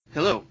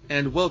Hello,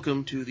 and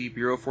welcome to the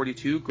Bureau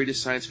 42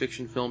 Greatest Science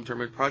Fiction Film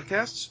Tournament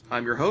podcasts.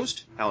 I'm your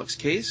host, Alex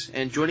Case,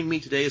 and joining me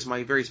today is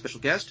my very special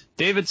guest,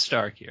 David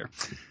Stark here.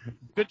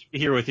 Good to be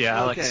here with you,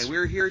 Alex. Okay,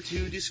 we're here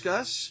to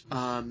discuss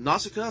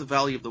Nausicaa, The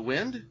Valley of the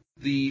Wind,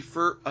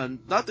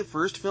 not the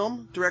first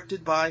film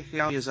directed by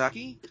Hayao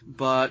Miyazaki,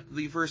 but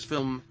the first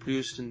film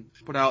produced and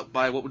put out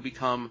by what would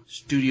become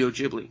Studio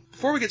Ghibli.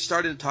 Before we get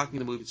started in talking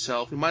the movie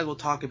itself, we might as well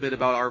talk a bit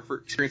about our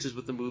experiences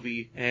with the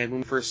movie and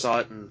when we first saw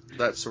it and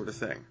that sort of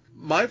thing.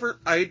 When I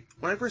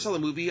first saw the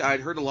movie, I'd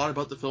heard a lot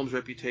about the film's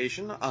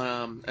reputation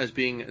as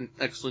being an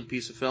excellent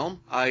piece of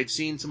film. I'd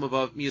seen some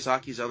of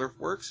Miyazaki's other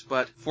works,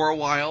 but for a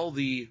while,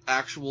 the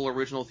actual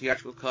original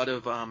theatrical cut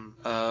of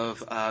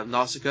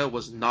Nausicaa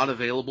was not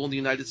available in the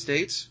United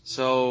States.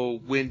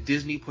 So when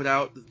Disney put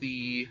out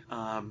the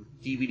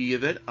DVD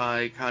of it,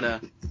 I kind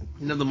of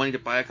didn't have the money to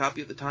buy a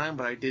copy at the time,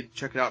 but I did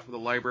check it out from the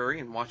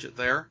library and watch it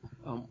there.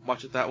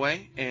 Watch it that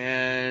way,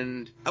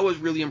 and I was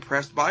really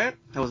impressed by it.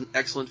 That was an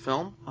excellent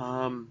film.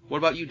 What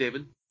about you,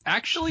 David?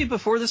 Actually,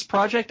 before this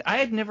project, I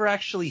had never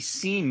actually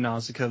seen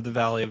Nausicaa of the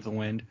Valley of the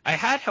Wind. I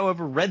had,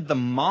 however, read the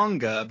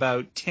manga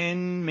about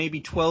 10,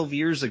 maybe 12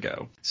 years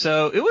ago.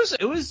 So it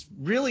was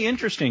really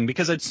interesting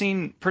because I'd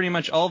seen pretty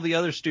much all the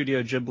other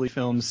Studio Ghibli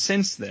films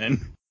since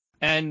then.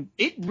 And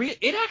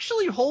it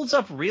actually holds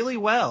up really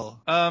well.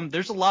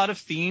 There's a lot of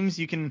themes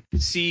you can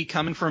see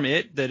coming from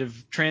it that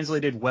have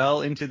translated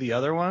well into the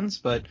other ones,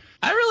 but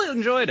I really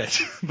enjoyed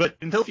it. But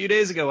until a few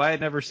days ago, I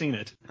had never seen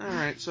it. All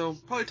right, so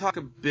probably talk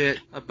a bit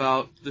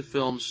about the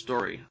film's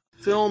story.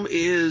 Film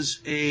is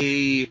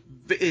a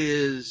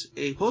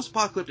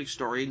post-apocalyptic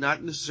story,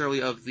 not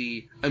necessarily of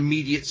the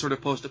immediate sort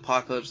of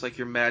post-apocalypse like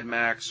your Mad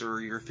Max or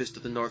your Fist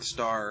of the North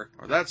Star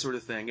or that sort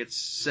of thing. It's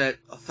set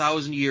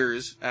 1,000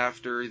 years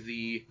after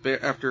the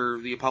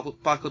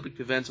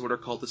apocalyptic events of what are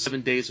called the 7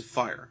 Days of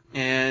Fire.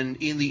 And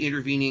in the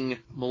intervening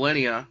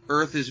millennia,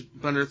 Earth is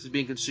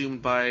being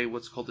consumed by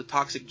what's called the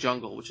toxic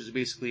jungle, which is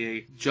basically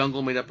a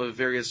jungle made up of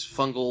various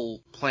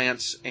fungal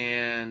plants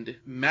and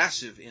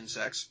massive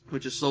insects,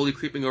 which is slowly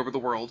creeping over the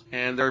world.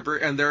 And there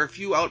are a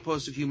few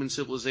outposts of human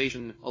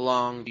civilization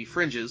along the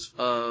fringes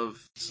of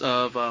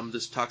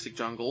this toxic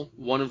jungle.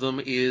 One of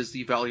them is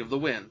the Valley of the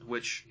Wind,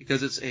 which,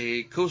 because it's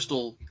a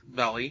coastal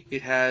valley,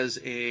 it has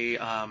the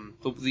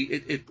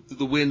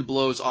wind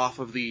blows off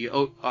the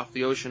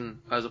ocean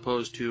as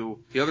opposed to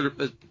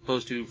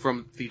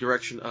from the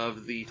direction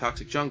of the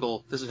toxic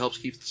jungle. This helps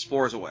keep the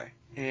spores away.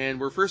 And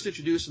we're first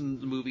introduced in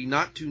the movie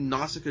not to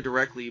Nausicaa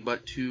directly,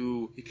 but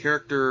to the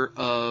character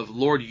of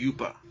Lord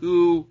Yupa,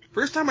 who,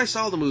 first time I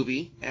saw the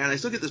movie, and I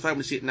still get this vibe when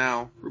I see it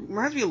now,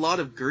 reminds me a lot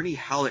of Gurney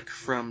Halleck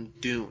from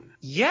Dune.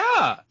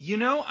 Yeah,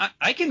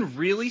 I can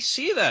really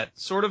see that.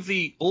 Sort of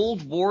the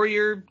old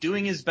warrior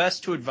doing his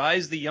best to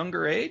advise the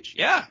younger age.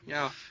 Yeah.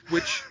 Yeah,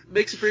 which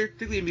makes it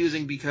particularly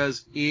amusing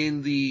because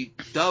in the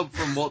dub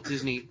from Walt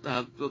Disney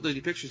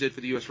Pictures did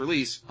for the U.S.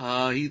 release,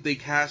 they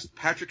cast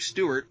Patrick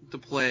Stewart to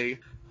play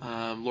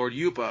Lord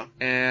Yupa,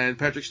 and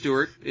Patrick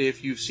Stewart,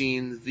 if you've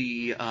seen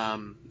the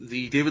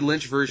David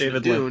Lynch version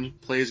of Dune,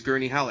 plays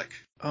Gurney Halleck.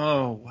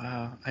 Oh,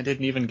 wow. I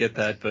didn't even get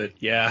that, but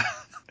yeah,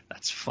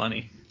 that's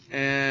funny.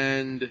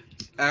 And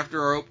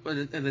after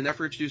then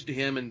after introduced to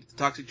him and the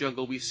Toxic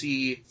Jungle, we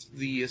see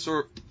a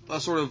sort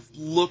of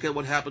look at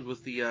what happened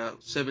with the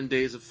 7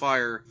 Days of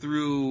Fire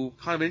through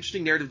kind of an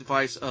interesting narrative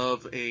device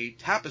of a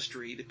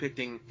tapestry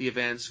depicting the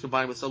events,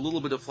 combined with a little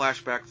bit of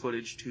flashback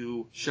footage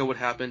to show what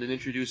happened and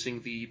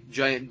introducing the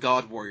giant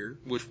god warrior,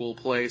 which will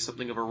play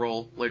something of a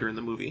role later in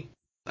the movie.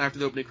 After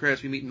the opening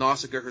credits, we meet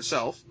Nausicaa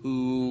herself,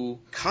 who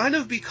kind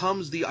of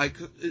becomes the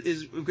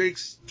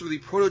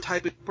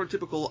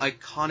prototypical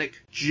iconic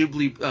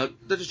Ghibli,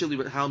 not just Ghibli,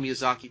 but Hayao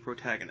Miyazaki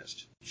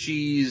protagonist.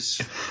 She's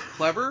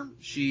clever,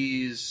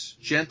 she's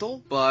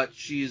gentle, but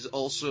she's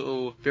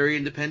also very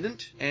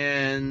independent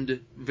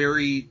and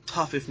very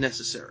tough if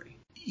necessary.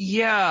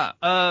 Yeah,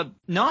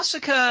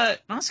 Nausicaa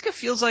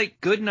feels like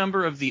good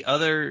number of the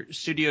other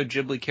Studio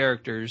Ghibli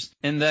characters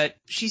in that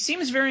she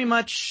seems very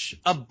much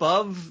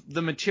above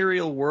the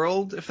material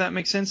world, if that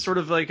makes sense, sort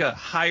of like a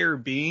higher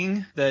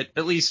being that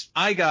at least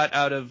I got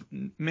out of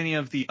many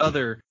of the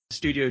other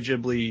Studio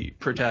Ghibli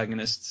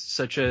protagonists,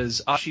 such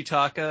as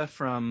Ashitaka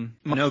from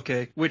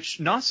Mononoke, which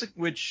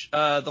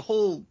the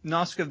whole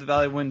Nausicaa of the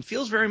Valley of the Wind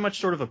feels very much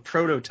sort of a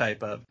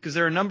prototype of, because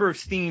there are a number of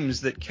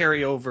themes that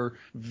carry over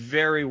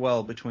very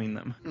well between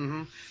them.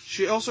 Mm-hmm.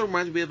 She also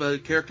reminds me of a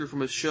character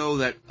from a show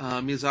that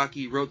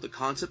Miyazaki wrote the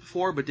concept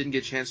for, but didn't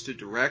get a chance to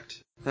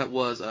direct. That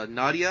was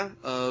Nadia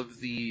of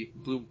the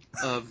Blue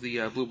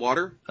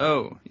Water.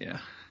 Oh, yeah.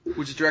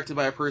 Which is directed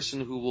by a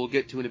person who we'll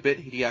get to in a bit,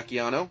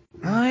 Hideaki Anno.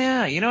 Oh,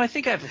 yeah. I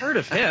think I've heard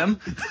of him.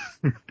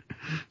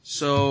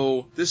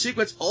 So, this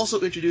sequence also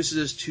introduces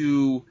us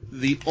to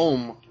the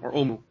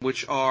Omu,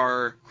 which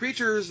are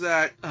creatures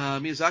that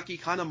Miyazaki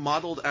kind of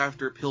modeled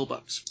after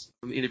pillbugs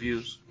from the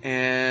interviews.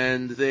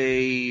 And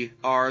they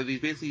are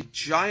these basically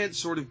giant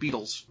sort of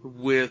beetles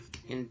with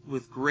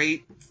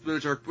great,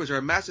 which are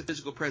a massive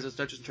physical presence,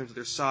 not just in terms of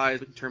their size,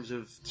 but in terms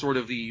of sort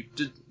of the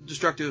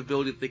destructive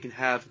ability that they can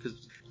have, because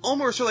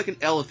Omo are sort of like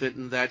an elephant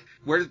in that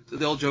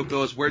the old joke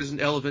goes, where does an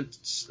elephant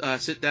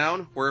sit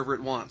down? Wherever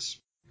it wants.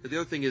 But the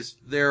other thing is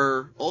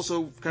they're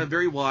also kind of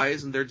very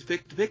wise, and they're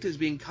depicted as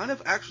being kind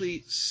of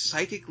actually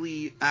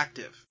psychically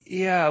active.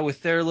 Yeah,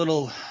 with their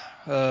little,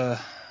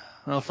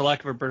 well, for lack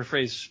of a better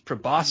phrase,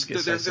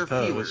 proboscis, I suppose.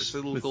 They're feelers.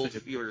 They're little gold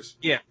feelers.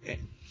 Yeah.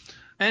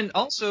 And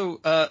also,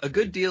 a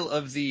good deal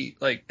of the,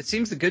 it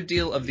seems the good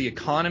deal of the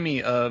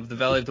economy of the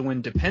Valley of the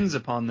Wind depends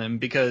upon them,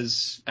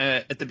 because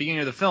at the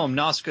beginning of the film,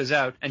 Nausicaa's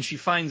out and she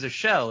finds a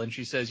shell and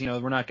she says,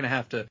 we're not going to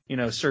have to,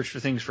 search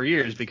for things for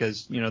years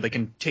because, they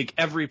can take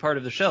every part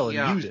of the shell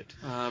and use it.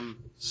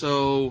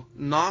 So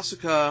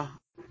Nausicaa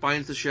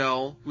finds the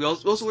shell. We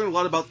also learn a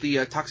lot about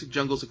the toxic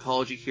jungle's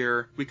ecology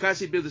here. We kind of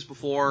see a bit of this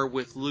before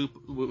with Lord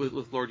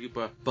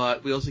Yupa,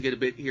 but we also get a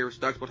bit here which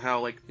talks about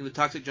how, like, in the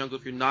toxic jungle,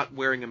 if you're not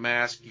wearing a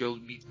mask, you'll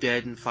be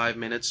dead in 5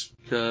 minutes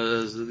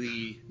because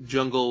the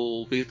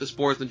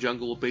spores in the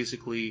jungle will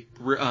basically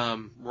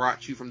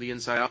rot you from the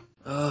inside out.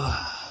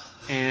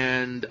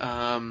 And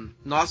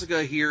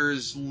Nausicaa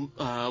hears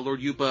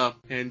Lord Yupa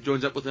and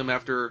joins up with him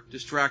after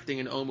distracting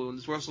an Omu. And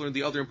this we also learned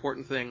the other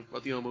important thing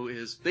about the Omu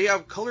is they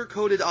have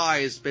color-coded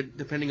eyes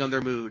depending on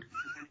their mood.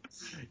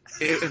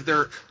 If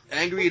they're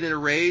angry and in a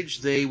rage,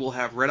 they will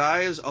have red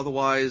eyes.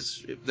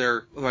 Otherwise, if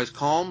they're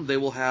calm, they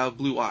will have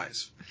blue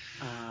eyes.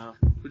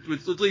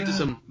 Which lead to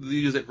some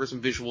use it for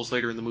some visuals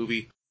later in the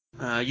movie.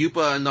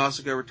 Yupa and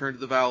Nausicaa return to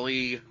the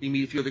valley. We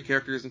meet a few other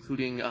characters,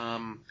 including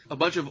a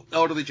bunch of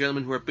elderly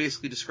gentlemen who are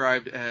basically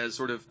described as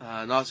sort of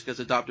Nausicaa's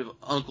adoptive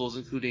uncles,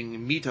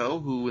 including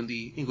Mito, who in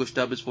the English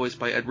dub is voiced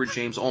by Edward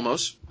James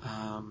Olmos.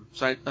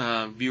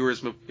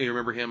 Viewers may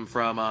remember him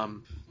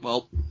from,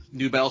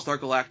 New Battlestar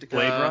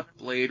Galactica,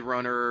 Blade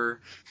Runner,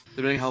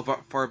 depending how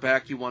far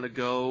back you want to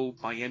go,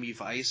 Miami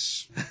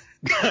Vice.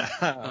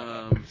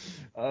 I'm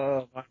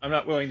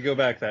not willing to go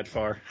back that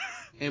far.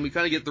 And we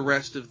kind of get the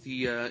rest of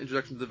the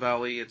introduction to the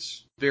valley.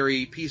 It's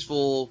very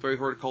peaceful, very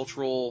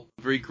horticultural,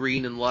 very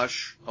green and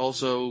lush.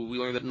 Also, we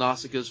learn that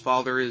Nausicaa's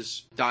father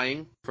is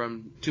dying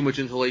from too much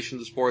inhalation of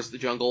the spores of the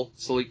jungle.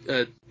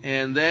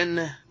 And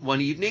then,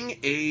 one evening,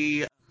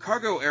 a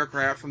cargo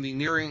aircraft from the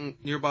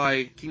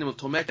nearby kingdom of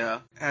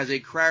Tolmekia has a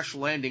crash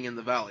landing in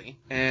the valley,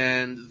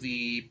 and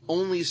the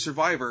only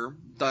survivor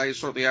dies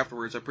shortly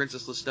afterwards, a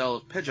Princess Listel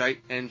of Pejite,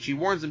 and she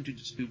warns them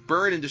to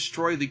burn and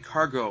destroy the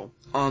cargo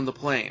on the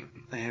plane,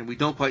 and we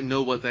don't quite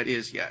know what that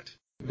is yet.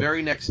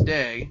 Very next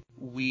day,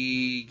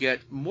 we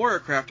get more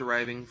aircraft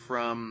arriving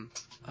from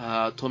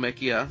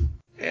Tolmekia,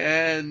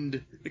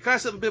 and we kind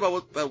of said a bit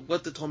about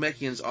what the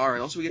Tolmekians are,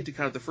 and also we get to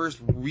kind of the first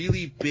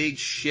really big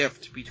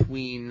shift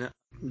between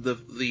the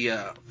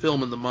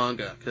film and the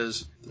manga,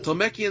 because the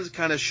Tolmekians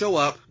kind of show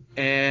up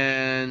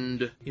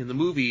and in the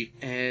movie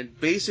and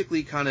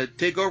basically kind of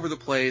take over the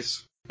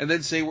place and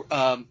then say, take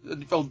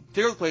over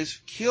the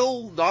place,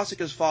 kill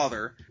Nausicaa's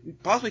father,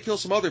 possibly kill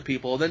some other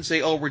people, and then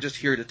say, we're just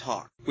here to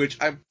talk. Which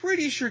I'm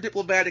pretty sure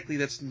diplomatically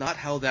that's not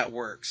how that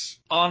works.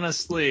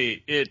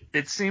 Honestly,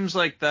 it seems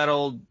like that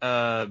old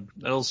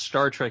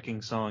Star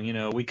Trekking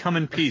song, we come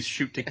in peace,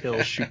 shoot to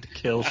kill, shoot to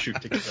kill,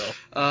 shoot to kill.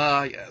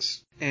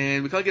 Yes.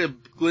 And we kind of get a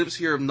glimpse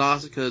here of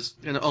Nausicaa's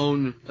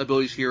own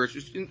abilities here.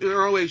 In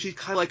her own way, she's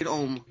kind of like an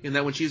Om, in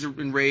that when she's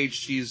enraged,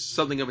 she's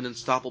something of an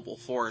unstoppable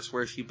force,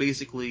 where she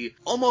basically,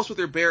 almost with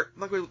her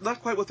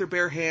not quite with her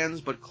bare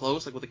hands, but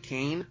close, like with a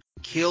cane,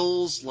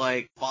 kills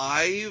like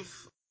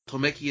 5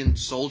 Tolmekian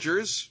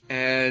soldiers,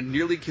 and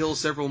nearly kills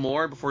several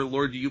more before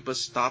Lord Yupa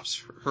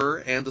stops her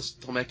and the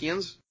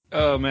Tolmekians.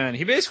 Oh man,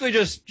 he basically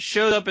just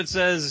showed up and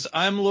says,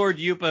 "I'm Lord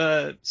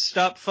Yupa,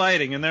 stop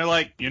fighting," and they're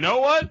like, "You know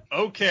what?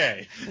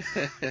 Okay."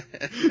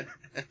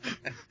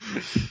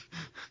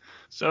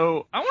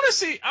 So I want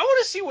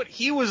to see what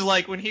he was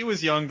like when he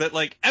was young. That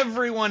like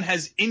everyone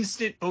has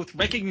instant both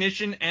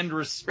recognition and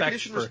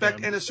respect for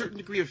him. And a certain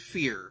degree of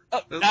fear.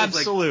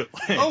 Absolutely.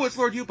 Like, it's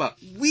Lord Yupa.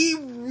 We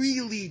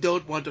really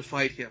don't want to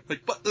fight him.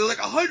 But there are like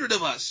 100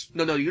 of us.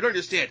 No, you don't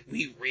understand.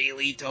 We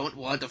really don't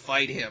want to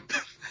fight him.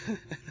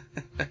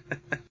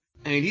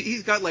 And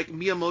he's got like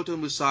Miyamoto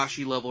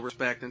Musashi level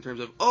respect in terms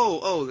of,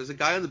 there's a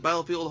guy on the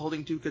battlefield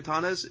holding 2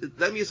 katanas. Is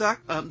that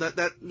Miyazaki?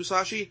 That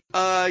Musashi?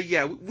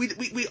 Yeah,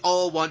 we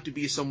all want to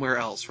be somewhere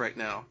else right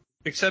now.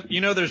 Except,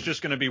 there's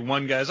just going to be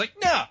one guy who's like,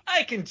 no,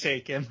 I can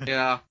take him.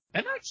 Yeah.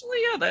 And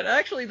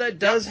actually, that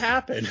does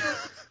happen.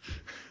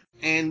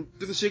 And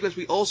through the sequence,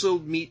 we also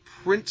meet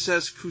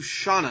Princess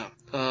Kushana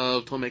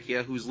of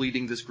Tolmekia, who's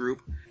leading this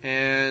group,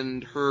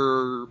 and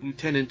her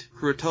lieutenant,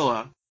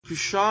 Kurotoa.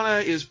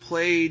 Kushana is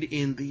played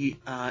in the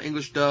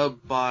English dub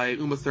by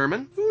Uma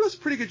Thurman, who does a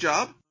pretty good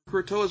job.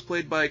 Kurotoa is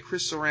played by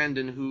Chris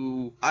Sarandon,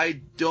 who I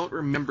don't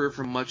remember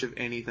from much of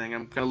anything.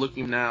 I'm kind of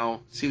looking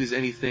now, see if there's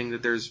anything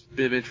that there's a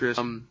bit of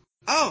interest.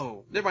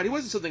 Never mind. He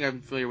wasn't something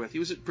I'm familiar with. He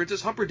was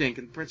Princess Humperdinck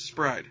in The Princess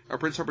Bride. Or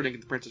Prince Humperdinck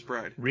in The Princess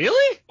Bride.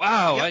 Really?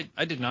 Wow, Yep.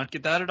 I did not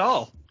get that at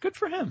all. Good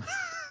for him.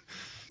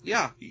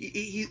 Yeah,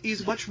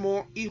 he's much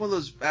more. He's one of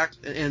those acts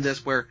in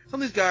this where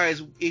some of these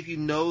guys, if you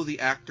know the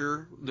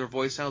actor, their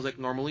voice sounds like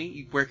normally,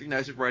 you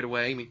recognize it right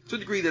away. I mean, to a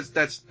degree,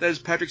 that is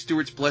Patrick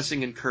Stewart's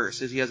blessing and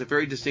curse, is he has a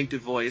very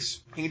distinctive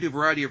voice. He can do a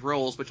variety of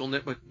roles, but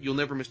you'll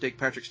never mistake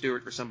Patrick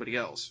Stewart for somebody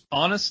else.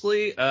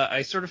 Honestly,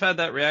 I sort of had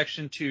that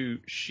reaction to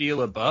Shia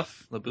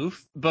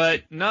LaBeouf,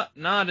 but not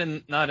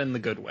in the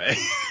good way.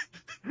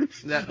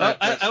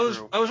 That's I was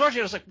true. watching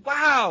it, I was like,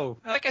 wow,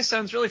 that guy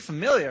sounds really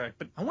familiar,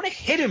 but I want to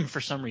hit him for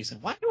some reason.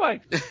 Why do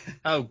I?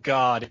 Oh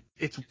God,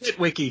 it's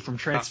Witwicky from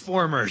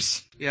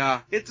Transformers.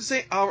 Yeah, it's the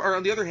same. Or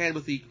on the other hand,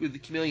 with the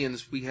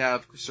chameleons, we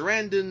have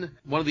Sarandon.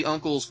 One of the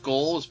uncles,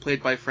 Goal, is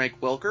played by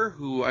Frank Welker,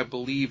 who I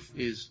believe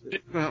is,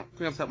 well, off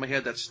the top of my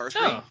head, that's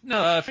Starscream.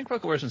 No, Frank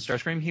Welker wasn't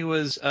Starscream. He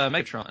was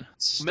Megatron.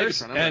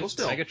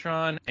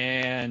 Megatron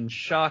and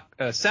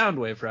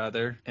Soundwave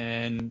rather,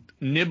 and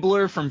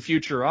Nibbler from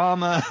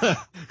Futurama.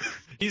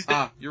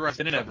 You're right.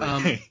 Been in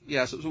everything.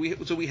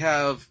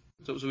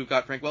 So we've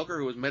got Frank Welker,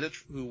 who was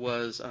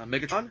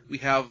Megatron. We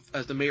have,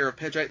 as the mayor of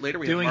Pegite later,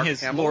 we have doing Mark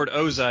his Hamill. Lord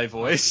Ozai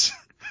voice.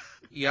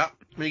 Yeah.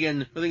 And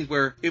again, the things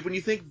where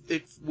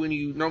when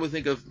you normally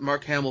think of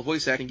Mark Hamill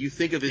voice acting, you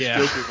think of his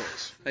Joker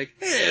voice, like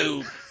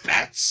 "Hello,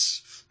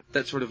 bats,"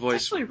 that sort of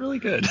voice. Actually, really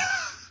good.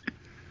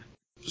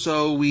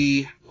 So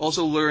we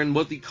also learn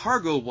what the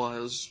cargo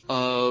was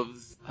of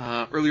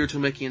earlier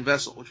Tomekian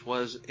vessel, which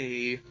was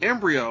a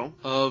embryo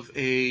of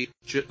a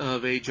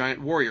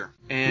giant warrior.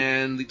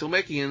 And the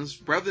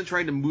Tomekians, rather than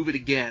trying to move it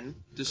again,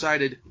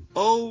 decided,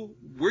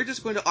 we're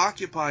just going to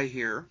occupy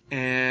here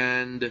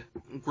and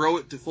grow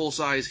it to full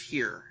size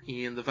here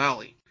in the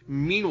valley.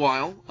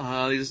 Meanwhile,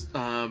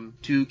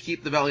 to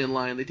keep the valley in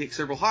line, they take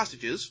several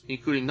hostages,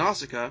 including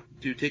Nausicaa,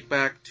 to take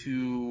back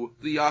to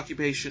the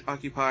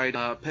occupied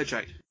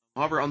Pegite.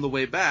 However, on the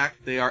way back,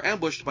 they are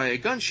ambushed by a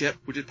gunship,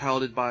 which is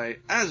piloted by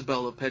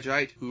Asbel of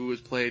Pegite, who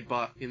is played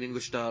in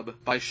English dub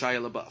by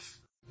Shia LaBeouf.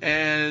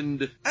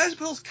 And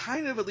Asbel's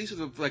kind of, at least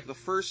for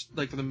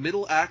the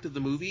middle act of the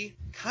movie,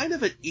 kind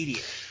of an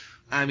idiot.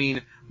 I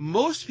mean,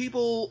 most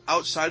people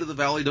outside of the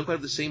valley don't quite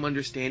have the same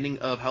understanding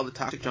of how the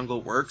toxic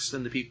jungle works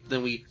than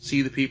we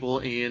see the people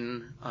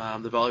in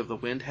the Valley of the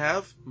Wind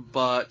have.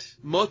 But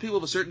most people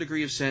have a certain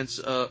degree of sense,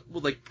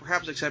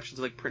 perhaps exceptions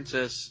like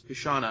Princess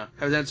Kushana,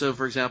 have a sense of,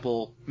 for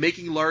example,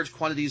 making large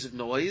quantities of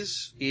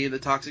noise in the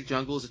toxic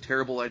jungle is a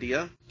terrible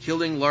idea.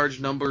 Killing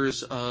large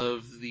numbers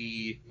of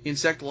the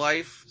insect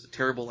life is a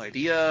terrible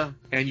idea,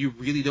 and you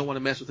really don't want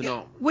to mess with a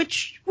gnome.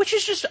 Which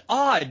is just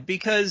odd,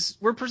 because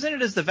we're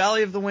presented as the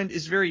Valley of the Wind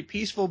is very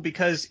peaceful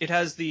because it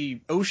has the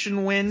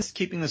ocean winds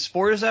keeping the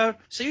spores out.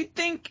 So you'd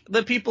think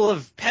the people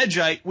of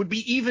Pegite would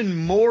be even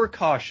more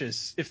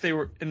cautious if they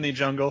were in the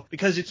jungle,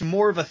 because it's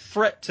more of a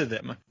threat to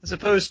them, as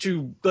opposed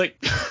to,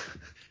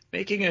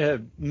 making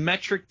a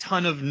metric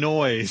ton of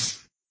noise.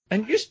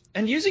 And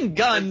using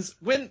guns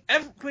when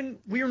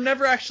we've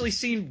never actually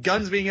seen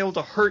guns being able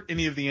to hurt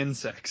any of the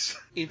insects.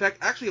 In fact,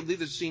 actually, I believe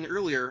there's a scene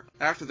earlier,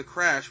 after the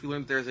crash, we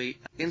learned that there's a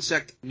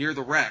insect near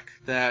the wreck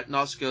that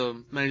Nausicaa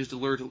manages to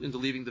lure into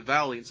leaving the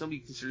valley, and somebody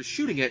considers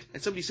shooting it,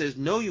 and somebody says,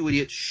 "No, you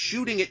idiot,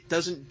 shooting it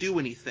doesn't do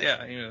anything."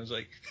 Yeah, it's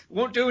like,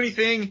 won't do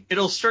anything,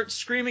 it'll start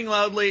screaming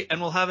loudly,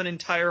 and we'll have an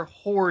entire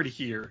horde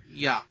here.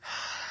 Yeah.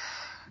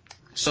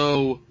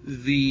 So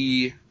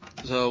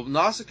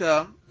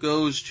Nausicaa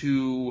goes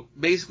to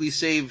basically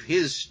save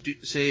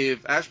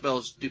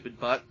Ashbel's stupid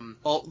butt.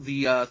 All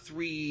the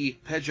 3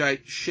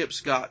 Pegite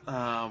ships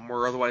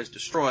were otherwise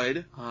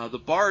destroyed. The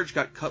barge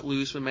got cut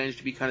loose but managed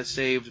to be kind of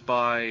saved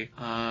by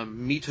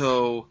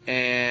Mito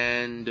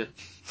and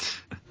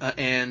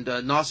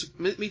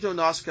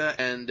Nausicaa,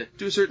 and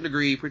to a certain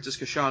degree Princess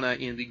Kushana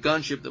in the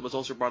gunship that was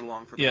also brought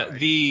along for the ride.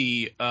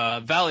 The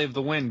Valley of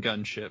the Wind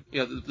gunship.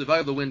 Yeah, the Valley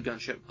of the Wind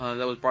gunship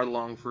that was brought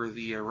along for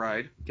the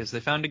ride. Because they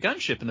found a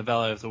gunship in the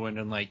Valley of the Wind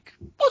and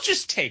we'll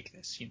just take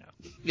this,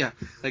 Yeah,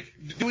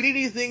 do we need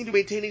anything to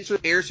maintain any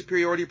sort of air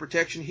superiority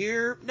protection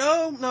here?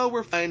 No,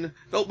 we're fine.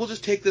 No, we'll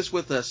just take this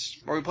with us.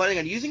 Are we planning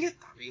on using it?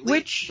 Really?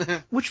 Which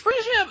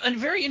brings me up a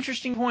very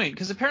interesting point,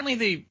 because apparently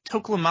the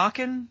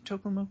Tolmekian,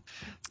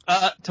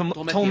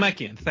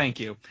 thank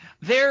you.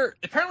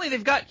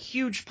 They've got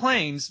huge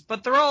planes,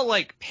 but they're all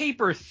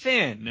paper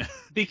thin.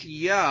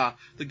 Yeah,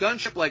 the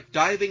gunship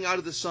diving out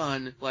of the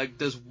sun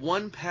does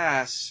one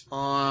pass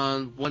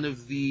on one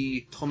of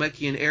the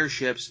Tolmekian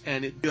airships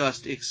and it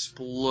just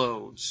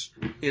explodes.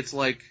 It's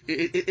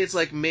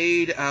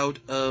made out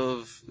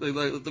of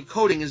the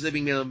coating is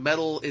being made of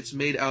metal. It's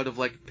made out of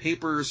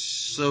paper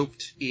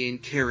soaked in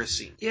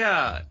kerosene.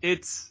 Yeah,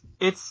 it's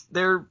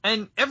there,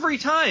 and every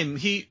time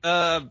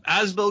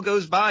Asbel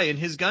goes by in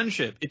his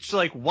gunship, it's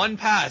one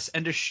pass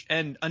and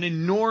an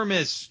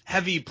enormous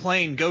heavy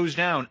plane goes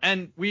down,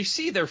 and we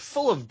see they're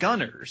full of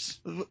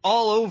gunners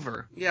all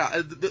over.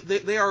 Yeah,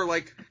 they are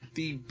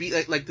the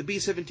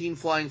B-17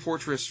 Flying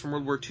Fortress from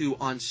World War II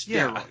on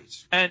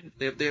steroids. Yeah. And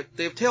they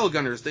have tail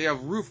gunners, they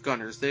have roof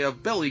gunners, they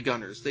have belly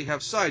gunners, they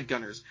have side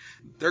gunners.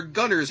 Their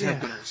gunners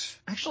have gunners.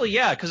 Actually,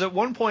 yeah, because at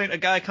one point a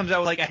guy comes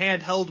out with a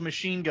handheld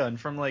machine gun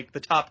from the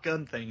Top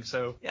Gun thing.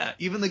 So yeah,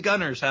 even the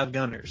gunners have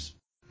gunners.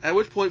 At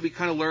which point we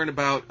kind of learn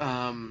about,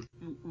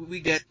 we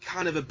get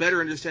kind of a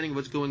better understanding of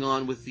what's going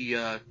on with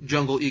the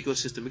jungle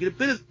ecosystem. We get a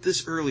bit of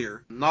this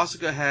earlier.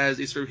 Nausicaa has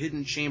a sort of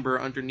hidden chamber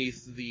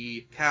underneath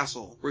the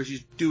castle where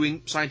she's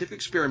doing scientific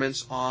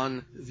experiments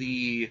on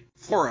the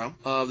flora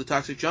of the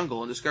toxic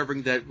jungle and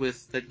discovering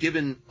that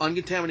given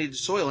uncontaminated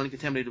soil and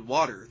uncontaminated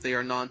water, they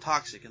are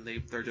non-toxic and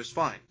they're just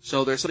fine.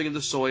 So there's something in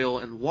the soil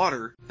and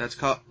water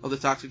of the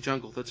toxic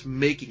jungle that's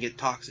making it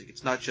toxic.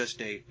 It's not just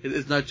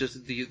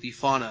the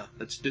fauna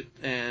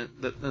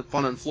the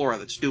fauna and flora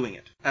that's doing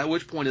it. At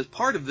which point, as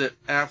part of it,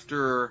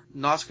 after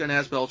Nausicaa and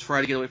Asbel try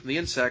to get away from the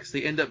insects,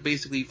 they end up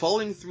basically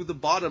falling through the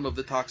bottom of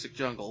the toxic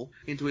jungle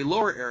into a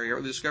lower area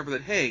where they discover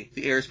that, hey,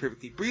 the air is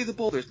perfectly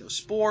breathable, there's no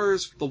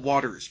spores, the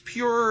water is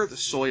pure, the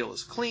soil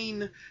is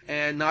clean,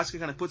 and Nausicaa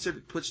kind of puts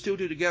two and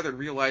two together and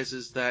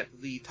realizes that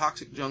the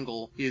toxic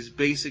jungle is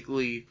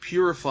basically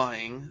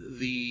purifying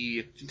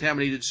the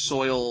contaminated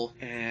soil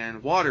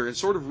and water and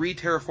sort of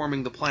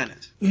re-terraforming the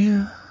planet.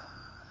 Yeah.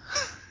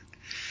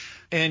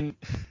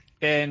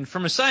 And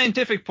from a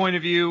scientific point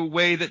of view,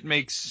 way that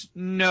makes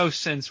no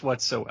sense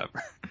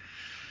whatsoever.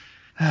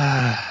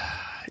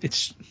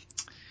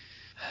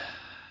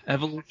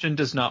 Evolution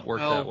does not work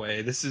that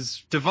way. This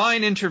is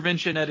divine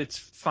intervention at its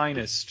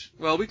finest.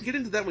 Well, we can get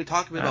into that when we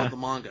talk about the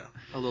manga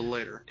a little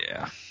later.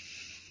 Yeah.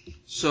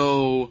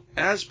 So,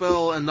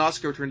 Asbel and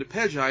Nausicaa return to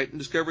Pegite and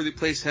discover the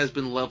place has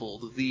been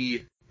leveled.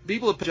 The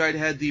people of Pegite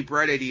had the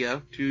bright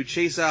idea to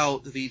chase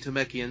out the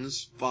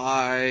Tamekians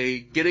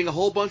by getting a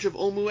whole bunch of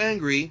Omu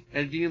angry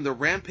and getting them to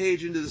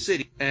rampage into the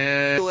city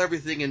and kill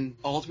everything and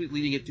ultimately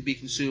leading it to be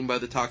consumed by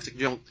the toxic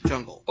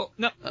jungle. Oh,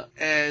 no.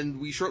 And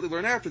we shortly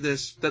learn after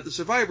this that the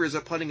survivors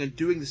are planning on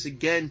doing this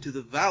again to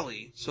the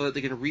valley so that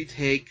they can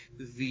retake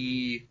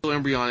the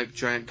embryonic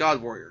giant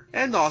god warrior.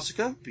 And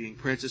Nausicaa, being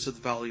princess of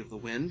the Valley of the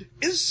Wind,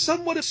 is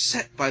somewhat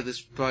upset by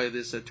this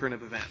turn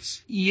of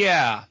events.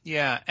 Yeah.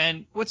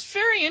 And what's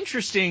very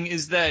interesting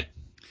is that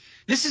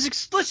this is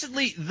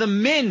explicitly the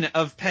men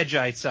of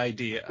Pegite's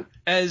idea.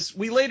 As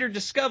we later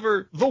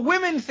discover, the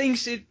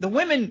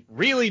women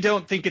really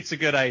don't think it's a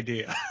good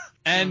idea.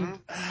 And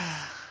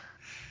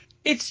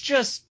it's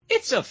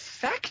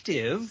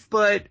effective,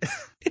 but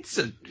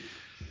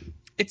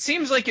it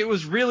seems like it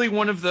was really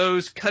one of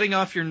those cutting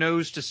off your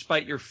nose to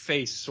spite your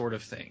face sort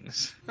of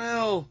things.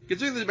 Well,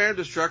 considering the amount of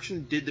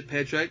destruction did to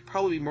Pegite,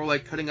 probably more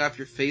like cutting off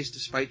your face to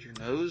spite your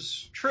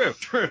nose. True.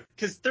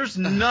 Because there's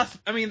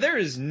there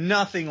is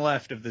nothing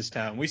left of this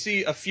town. We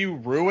see a few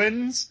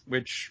ruins,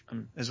 which,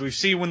 as we've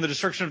seen when the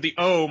destruction of the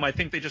Ohm, I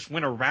think they just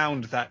went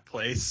around that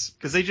place.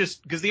 Because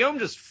the Ohm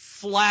just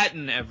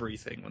flatten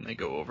everything when they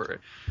go over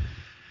it.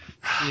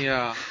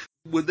 Yeah.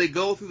 When they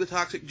go through the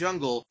toxic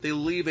jungle, they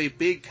leave a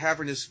big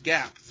cavernous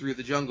gap through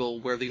the jungle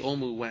where the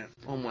Ohm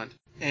went.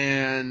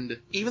 And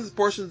even the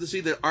portions of the sea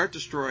that aren't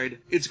destroyed,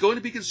 it's going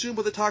to be consumed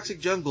by the toxic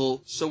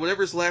jungle, so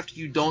whatever's left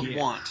you don't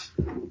want.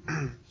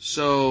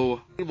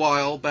 So,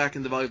 meanwhile, back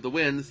in the Valley of the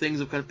Wind, things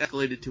have kind of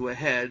escalated to a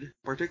head,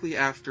 particularly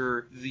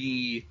after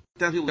the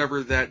town people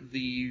discover that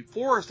the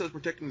forest that was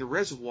protecting the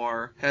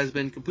reservoir has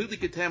been completely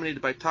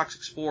contaminated by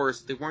toxic spores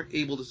that they weren't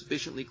able to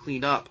sufficiently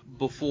clean up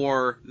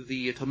before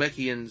the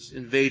Tamekians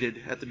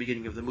invaded at the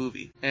beginning of the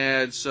movie.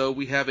 And so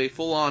we have a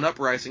full-on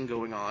uprising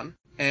going on.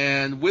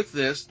 And with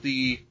this,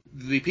 the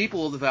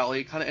people of the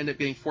valley kind of end up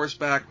getting forced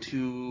back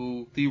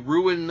to the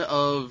ruin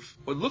of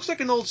what looks like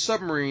an old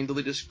submarine, though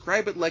they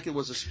describe it like it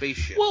was a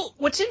spaceship. Well,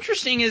 what's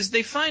interesting is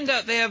they find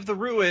out they have the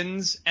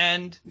ruins,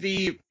 and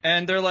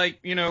they're like,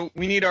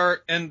 we need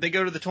and they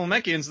go to the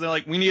Tolmekians, and they're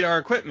like, we need our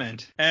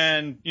equipment.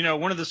 And,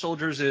 one of the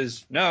soldiers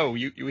is, no,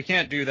 we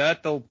can't do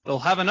that. They'll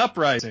have an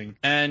uprising.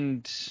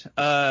 And,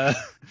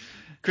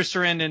 Chris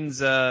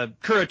Sarandon's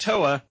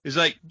Kuratoa is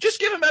like, just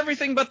give them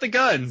everything but the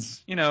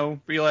guns,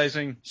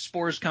 realizing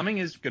spores coming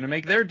is going to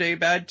make their day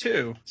bad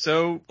too.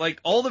 So,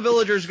 all the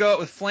villagers go out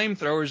with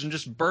flamethrowers and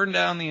just burn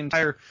down the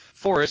entire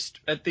forest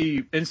at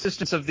the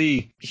insistence of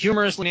the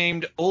humorously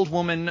named old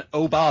woman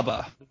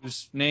Obaba,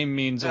 whose name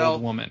means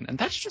old woman. And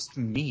that's just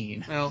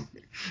mean. Well,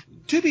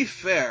 to be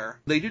fair,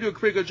 they do a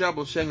pretty good job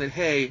of saying that,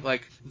 hey,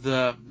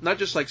 not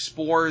just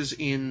spores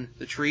in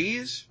the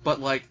trees, but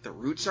the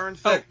roots are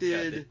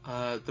infected,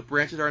 the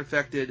branches are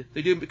infected.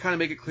 They do kind of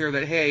make it clear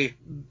that, hey,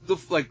 the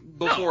forest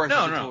is totally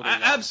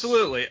lost.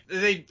 Absolutely.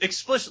 They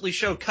explicitly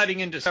show cutting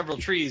into several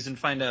trees and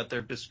find out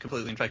they're just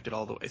completely infected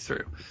all the way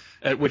through.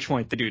 At which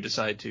point they do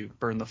decide to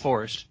burn the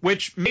forest,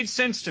 which made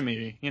sense to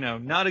me.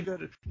 Not a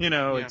good,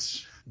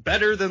 it's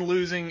better than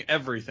losing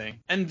everything.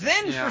 And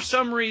then for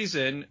some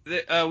reason,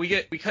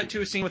 we cut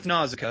to a scene with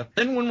Nausicaa.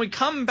 Then when we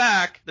come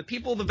back, the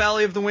people of the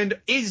Valley of the Wind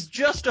is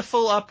just a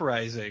full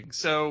uprising.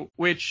 So,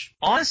 which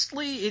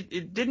honestly,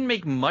 it didn't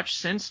make much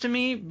sense to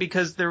me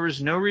because there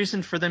was no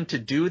reason for them to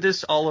do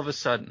this all of a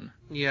sudden.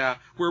 Yeah,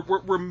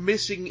 we're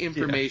missing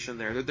information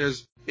there.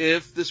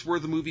 If this were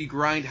the movie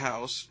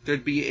Grindhouse,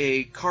 there'd be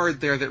a card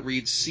there that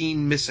reads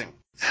 "Scene Missing."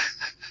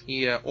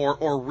 Yeah,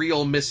 or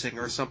real missing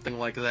or something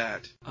like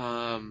that.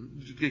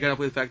 You got up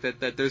with the fact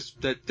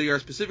that they are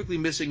specifically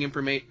missing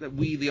information, that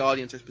we, the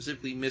audience, are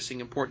specifically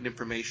missing important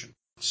information.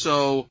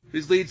 So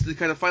this leads to the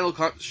kind of final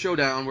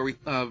showdown where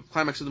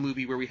climax of the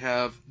movie, where we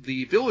have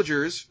the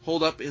villagers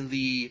hold up in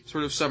the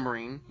sort of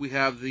submarine. We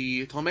have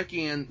the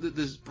Tolmekian,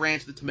 this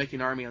branch of the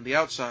Tolmekian army on the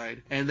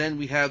outside, and then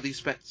we have the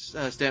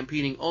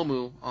stampeding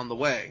Omu on the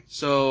way.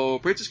 So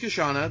Princess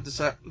Kishana,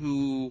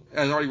 who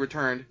has already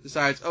returned,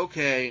 decides,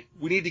 okay,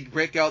 we need to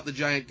break out the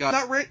giant god.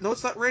 No,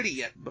 it's not ready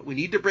yet, but we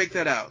need to break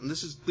that out. And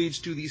this leads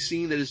to the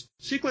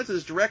sequence that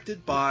is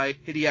directed by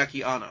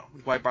Hideaki Anno,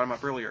 which is why I brought him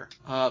up earlier.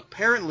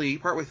 Apparently,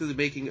 partway through the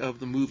making of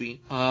the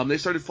movie, they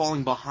started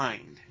falling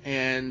behind.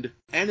 And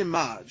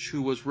Animage,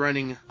 who was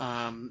running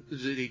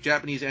the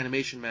Japanese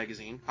animation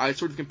magazine, I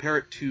sort of compare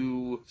it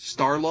to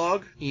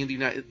Starlog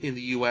in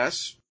the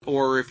US,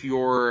 or if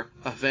you're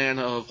a fan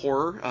of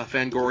horror,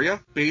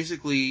 Fangoria.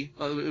 Basically,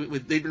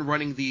 they've been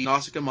running the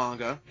Nausicaa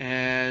manga,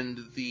 and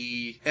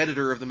the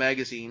editor of the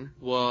magazine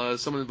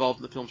was someone involved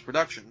in the film's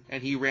production.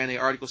 And he ran an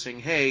article saying,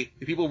 hey,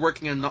 the people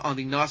working on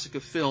the Nausicaa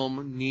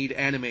film need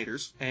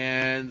animators.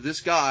 And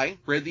this guy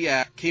read the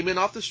ad, came in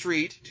off the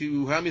street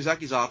to Hayao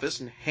Miyazaki's office,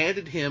 and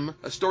handed him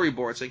a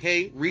storyboard saying,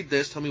 hey, read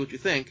this, tell me what you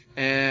think.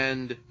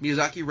 And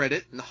Miyazaki read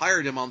it and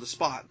hired him on the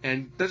spot.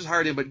 And not just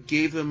hired him, but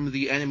gave him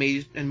the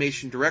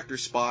animation director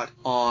spot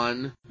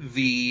on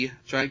the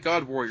Giant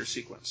God Warrior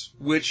sequence,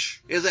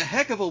 which is a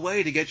heck of a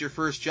way to get your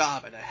first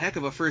job, and a heck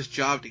of a first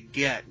job to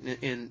get,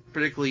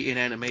 particularly in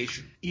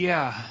animation.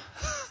 Yeah.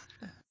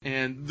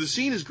 And the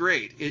scene is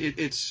great.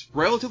 It's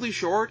relatively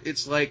short.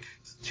 It's like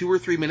 2 or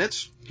 3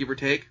 minutes, give or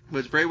take, but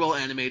it's very well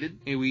animated.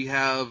 And we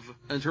have,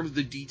 in terms of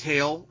the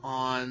detail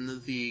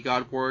on the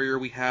God Warrior,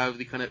 we have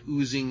the kind of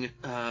oozing,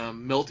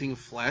 melting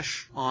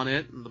flesh on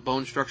it, and the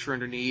bone structure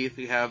underneath.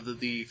 We have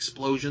the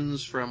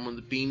explosions from when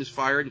the beam is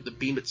fired, the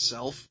beam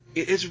itself.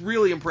 It's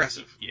really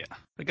impressive. Yeah.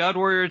 The God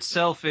Warrior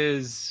itself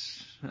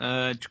is,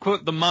 to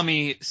quote the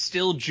Mummy,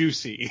 still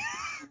juicy.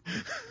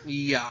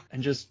 Yeah.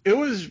 And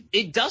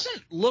it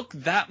doesn't look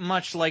that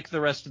much like the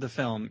rest of the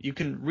film. You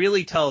can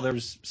really tell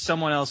there's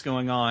someone else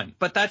going on.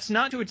 But that's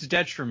not to its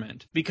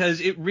detriment, because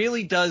it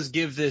really does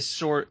give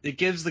it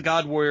gives the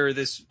God Warrior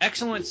this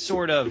excellent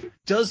sort of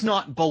does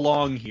not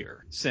belong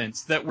here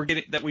sense that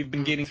we've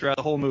been getting throughout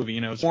the whole movie.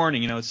 It's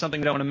warning, it's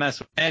something we don't want to mess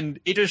with. And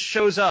it just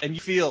shows up and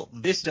you feel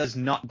this does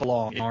not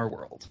belong in our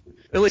world.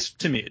 At least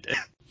to me it did.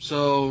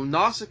 So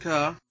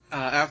Nausicaa,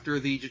 after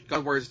the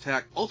God Warrior's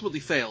attack, ultimately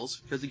fails,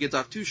 because he gets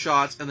off 2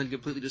 shots and then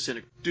completely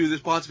disintegrates. To the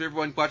response of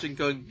everyone watching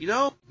going,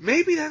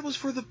 maybe that was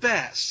for the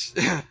best.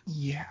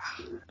 Yeah.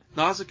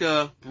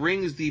 Nausicaa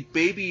brings the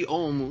baby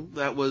Ohm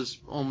that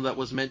was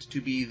meant to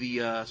be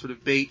the sort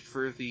of bait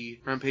for the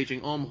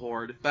rampaging Ohm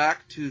horde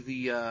back to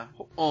the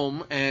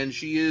Ohm, and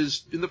she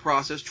is, in the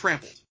process,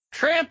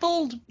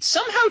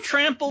 somehow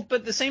trampled, but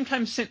at the same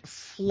time sent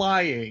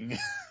flying.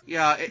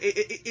 Yeah,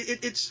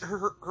 it's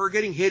her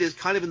getting hit is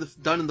kind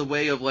of done in the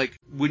way of, like,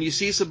 when you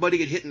see somebody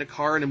get hit in a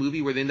car in a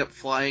movie where they end up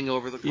flying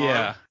over the car.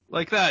 Yeah,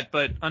 like that,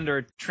 but under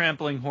a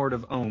trampling horde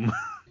of Ohm.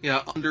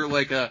 Yeah, under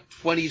like a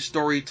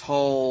 20-story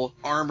tall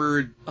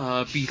armored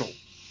beetle.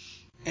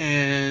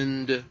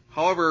 And,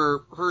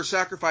 however, her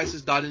sacrifice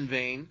is not in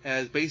vain,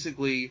 as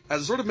basically,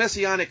 as a sort of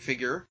messianic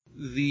figure,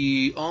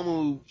 the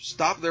Omu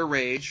stop their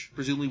rage,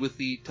 presumably with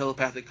the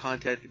telepathic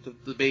contact of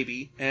the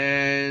baby,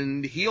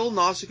 and heal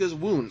Nausicaa's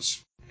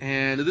wounds.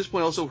 And at this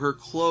point, also, her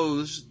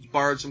clothes,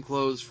 borrowed some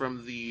clothes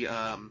from the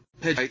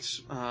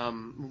Pidgeotes,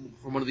 from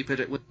one of the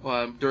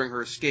Pidgeotes during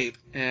her escape,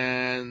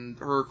 and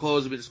her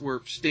clothes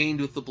were stained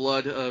with the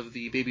blood of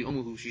the baby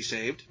Omu who she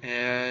saved.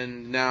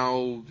 And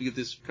now we get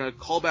this kind of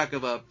callback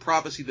of a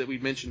prophecy that we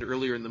mentioned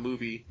earlier in the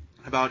movie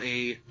about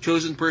a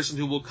chosen person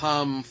who will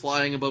come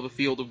flying above a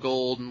field of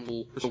gold and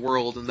will the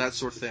world and that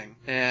sort of thing.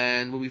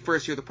 And when we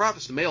first hear the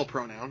prophecy, the male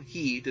pronoun,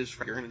 he, to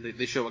describe, and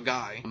they show a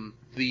guy.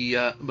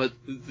 But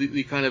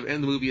the kind of end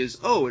of the movie is,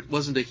 it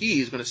wasn't a he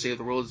who's going to save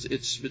the world,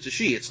 it's a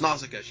she, it's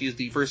Nausicaa. She's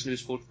the person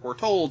who's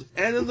foretold.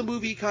 And then the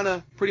movie kind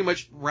of pretty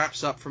much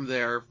wraps up from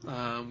there.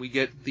 We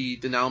get the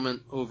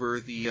denouement over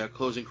the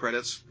closing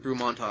credits through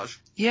montage.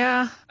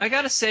 Yeah, I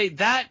gotta say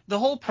that the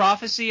whole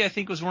prophecy I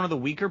think was one of the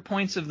weaker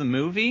points of the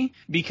movie,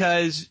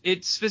 because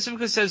it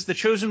specifically says the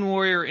chosen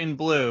warrior in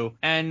blue,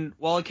 and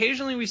while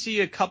occasionally we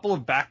see a couple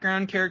of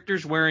background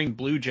characters wearing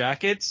blue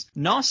jackets,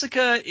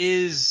 Nausicaa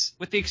is,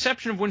 with the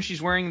exception of when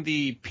she's wearing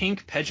the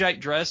pink Pidgeot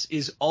dress,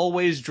 is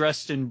always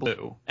dressed in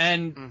blue.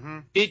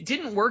 And it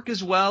didn't work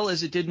as well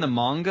as it did in the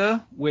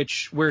manga,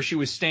 where she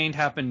was stained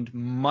happened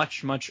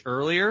much, much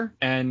earlier,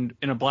 and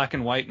in a black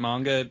and white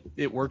manga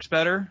it works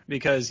better,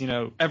 because,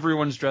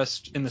 everyone's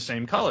dressed in the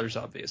same colors,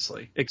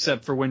 obviously,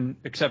 except for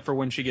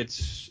when she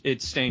gets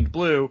it stained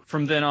blue.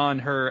 From then on,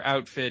 her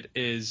outfit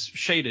is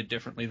shaded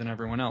differently than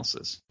everyone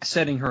else's,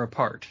 setting her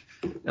apart,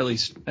 at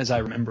least as I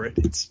remember it.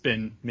 It's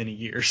been many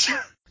years.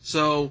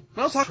 So,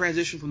 when I was talking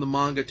transition from the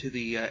manga to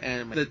the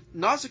anime, that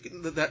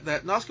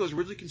Nausicaa was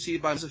originally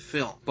conceived by him as a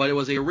film, but it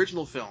was an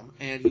original film,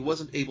 and he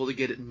wasn't able to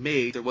get it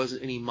made. There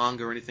wasn't any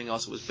manga or anything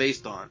else it was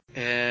based on.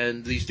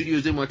 And the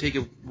studios didn't want to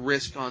take a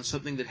risk on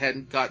something that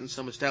hadn't gotten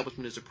some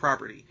establishment as a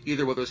property,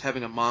 either whether it was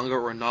having a manga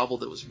or a novel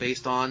that was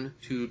based on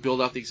to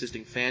build out the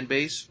existing fan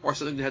base, or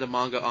something that had a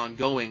manga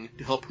ongoing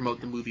to help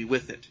promote the movie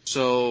with it.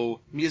 So,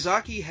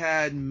 Miyazaki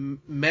had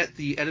met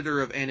the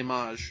editor of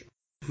Animage,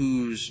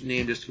 whose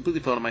name just completely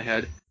fell out of my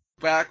head,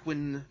 back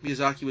when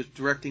Miyazaki was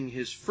directing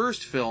his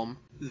first film,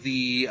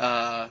 the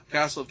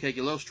Castle of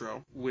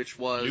Cagliostro, which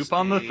was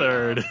Lupin the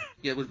Third.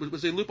 It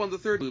was a Lupin the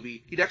Third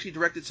movie. He'd actually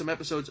directed some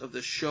episodes of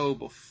the show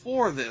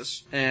before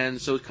this,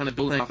 and so it's kind of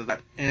building off of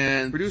that.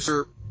 And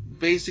producer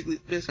basically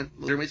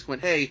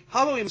went, hey,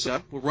 how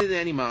about we'll run it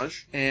in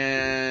Animage,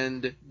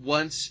 and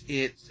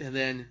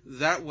then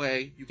that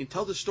way you can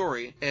tell the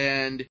story,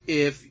 and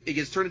if it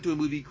gets turned into a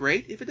movie,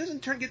 great. If it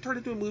doesn't get turned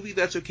into a movie,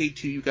 that's okay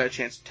too. You got a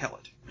chance to tell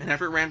it. And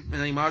after it ran in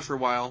Animage for a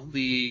while,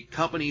 the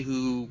company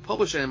who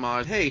published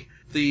Animage, hey,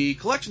 the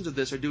collections of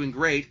this are doing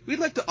great. We'd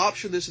like to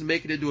option this and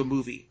make it into a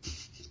movie.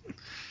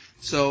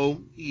 So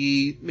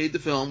he made the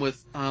film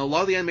with a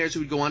lot of the animators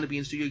who would go on to be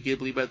in Studio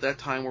Ghibli, but at that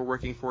time were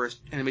working for an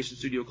animation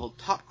studio called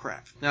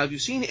Topcraft. Now, have you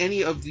seen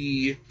any of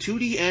the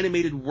 2D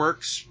animated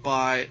works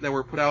that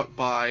were put out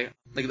by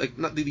like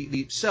not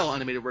the cell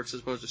animated works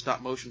as opposed to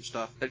stop motion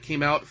stuff that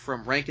came out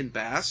from Rankin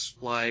Bass,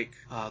 like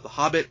The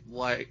Hobbit,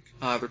 like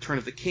Return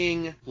of the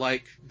King,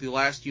 like The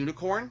Last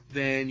Unicorn?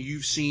 Then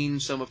you've seen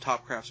some of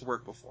Topcraft's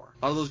work before.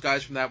 A lot of those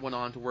guys from that went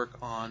on to work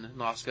on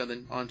Nausicaa,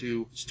 then on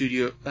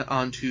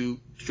to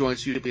join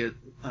Studio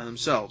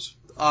themselves.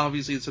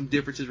 Obviously, some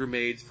differences were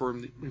made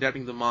from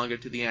adapting the manga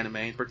to the anime.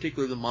 In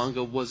particular, the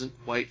manga wasn't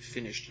quite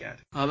finished yet.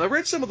 I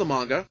read some of the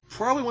manga.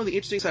 Probably one of the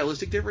interesting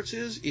stylistic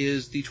differences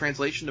is the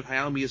translation of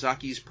Hayao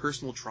Miyazaki's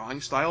personal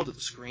drawing style to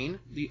the screen.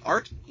 The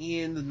art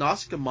in the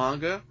Nausicaa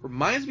manga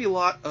reminds me a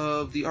lot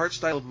of the art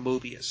style of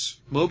Moebius.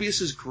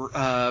 Moebius is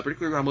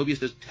particularly how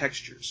Moebius does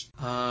textures.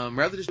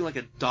 Rather than just doing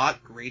like a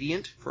dot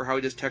gradient for how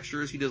he does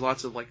textures, he does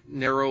lots of like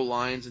narrow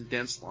lines and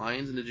dense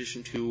lines in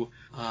addition to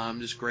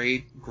just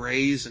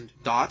grays and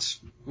dots.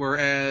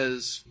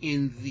 Whereas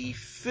in the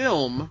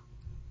film,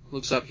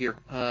 looks up here,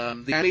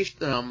 the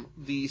animation,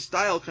 the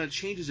style kind of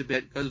changes a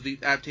bit because of the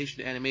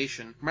adaptation to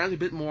animation. Reminds me a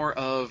bit more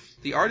of,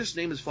 the artist's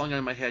name is falling out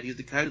of my head. He's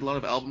the guy who did a lot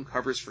of album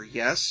covers for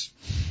Yes.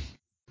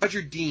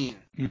 Roger Dean.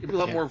 A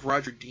lot more of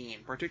Roger Dean,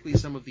 particularly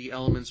some of the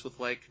elements with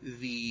like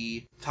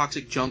the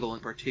Toxic Jungle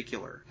in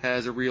particular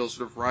has a real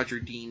sort of Roger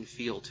Dean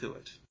feel to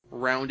it.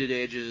 Rounded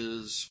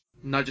edges,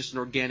 not just an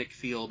organic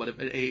feel, but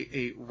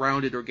a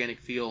rounded organic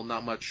feel,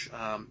 not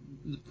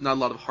a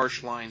lot of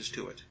harsh lines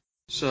to it.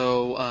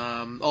 So,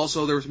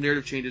 also there were some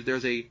narrative changes.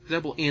 There's for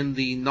example, in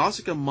the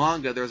Nausicaa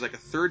manga, there's like a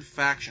third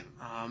faction,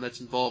 that's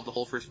involved the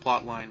whole first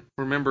plot line.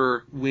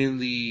 Remember, when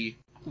the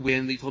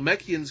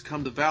Tolmekians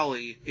come to the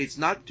valley, it's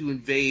not to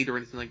invade or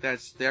anything like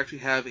that. They actually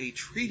have a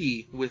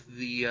treaty with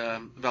the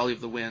Valley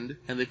of the Wind,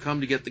 and they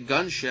come to get the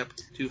gunship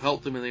to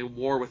help them in a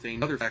war with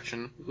another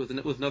faction, with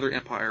another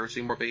empire,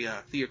 so more of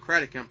a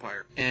theocratic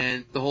empire.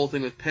 And the whole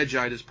thing with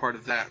Pejite is part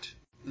of that.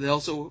 They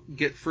also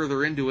get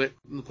further into it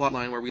in the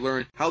plotline where we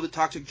learn how the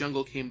Toxic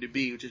Jungle came to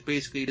be, which is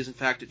basically it is in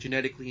fact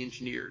genetically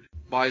engineered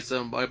by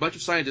a bunch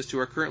of scientists who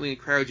are currently in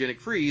cryogenic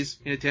freeze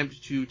in an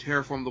attempt to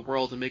terraform the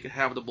world and make it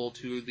habitable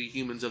to the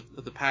humans of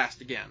the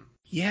past again.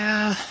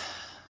 Yeah.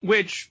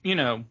 Which,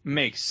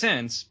 makes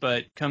sense,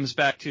 but comes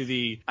back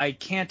to I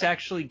can't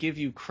actually give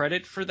you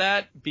credit for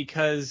that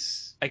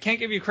because I can't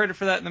give you credit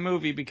for that in the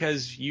movie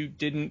because you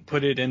didn't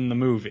put it in the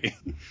movie.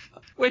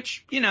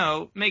 Which,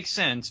 makes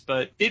sense,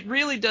 but it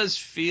really does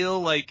feel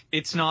like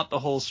it's not the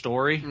whole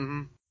story.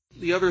 Mm-hmm.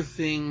 The other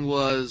thing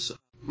was,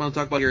 what I'll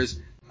talk about here is,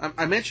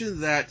 I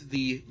mentioned that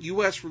the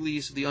U.S.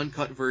 release of the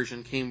uncut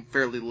version came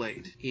fairly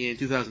late in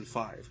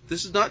 2005.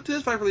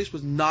 2005 release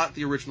was not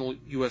the original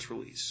U.S.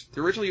 release.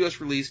 The original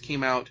U.S. release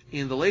came out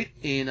in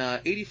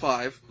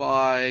 85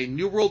 by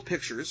New World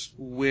Pictures,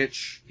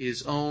 which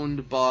was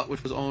owned by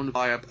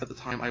at the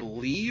time, I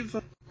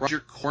believe,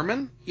 Roger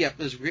Corman. Yeah,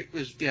 it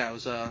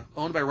was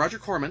owned by Roger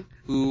Corman,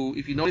 who,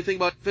 if you know anything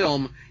about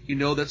film, you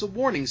know that's a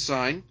warning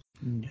sign.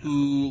 No.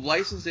 Who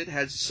licensed it,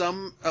 had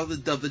some of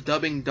the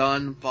dubbing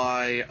done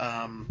by,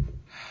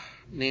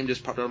 name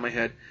just popped out of my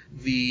head,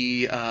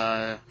 the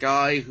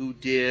guy who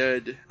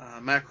did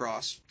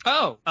Macross.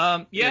 Oh,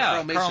 Carl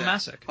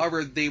Masick.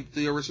 However,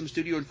 there were some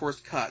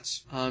studio-enforced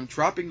cuts,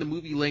 dropping the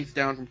movie length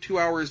down from 2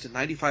 hours to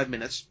 95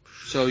 minutes.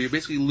 So you're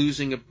basically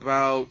losing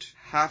about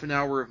half an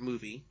hour of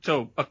movie.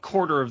 So a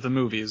quarter of the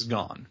movie is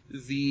gone.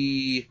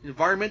 The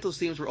environmental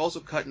themes were also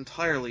cut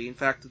entirely. In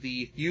fact,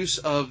 the use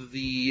of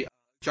the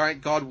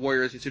giant god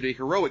warrior is considered a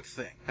heroic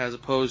thing, as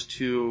opposed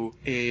to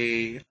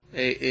a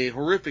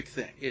horrific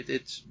thing.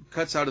 It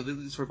cuts out of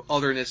the sort of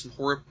otherness and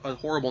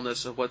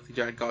horribleness of what the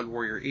giant god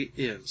warrior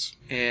is.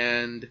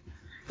 And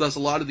thus a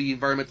lot of the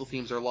environmental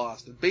themes are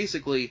lost. And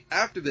basically,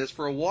 after this,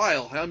 for a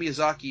while, Hayao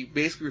Miyazaki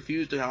basically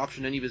refused to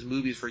option any of his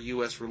movies for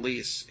U.S.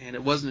 release, and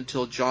it wasn't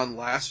until John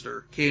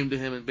Lasseter came to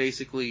him and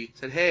basically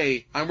said,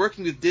 hey, I'm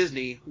working with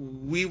Disney,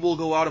 we will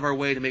go out of our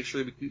way to make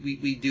sure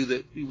we do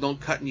that, we don't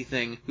cut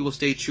anything, we will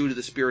stay true to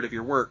the spirit of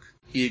your work.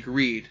 He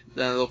agreed.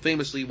 Though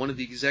famously, one of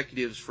the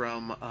executives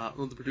from one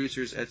of the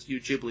producers at Studio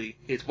Ghibli,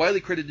 it's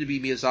widely credited to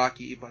be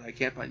Miyazaki, but I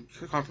can't find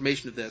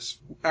confirmation of this,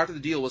 after the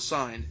deal was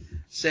signed,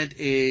 sent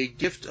a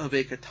gift of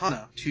a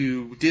katana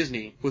to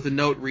Disney with a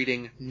note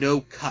reading,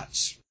 "No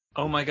cuts."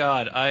 Oh my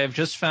god, I have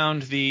just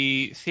found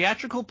the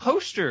theatrical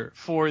poster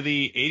for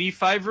the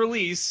 85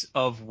 release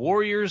of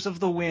Warriors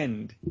of the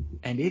Wind,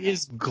 and it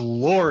is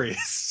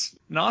glorious.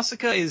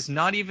 Nausicaa is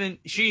not even,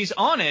 she's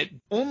on it,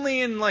 only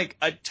in like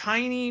a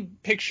tiny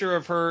picture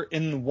of her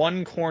in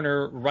one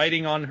corner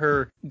riding on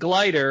her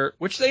glider,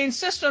 which they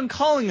insist on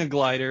calling a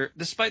glider,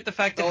 despite the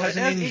fact it has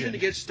an engine. to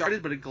get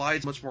started, but it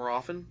glides much more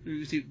often.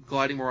 You see it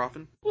gliding more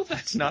often. Well,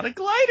 that's not a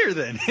glider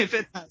then, if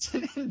it has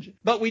an engine.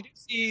 But we do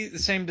see the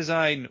same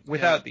design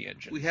without the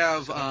engine. We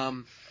have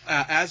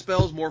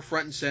Asbel's more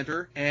front and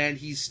center, and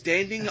he's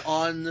standing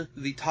on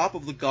the top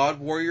of the God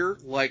Warrior,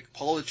 like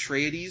Paul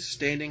Atreides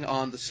standing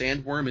on the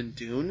Sandworm in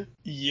Dune.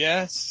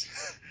 Yes.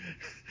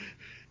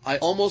 I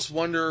almost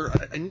wonder,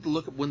 I need to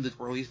look up when the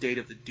release date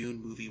of the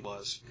Dune movie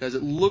was, because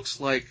it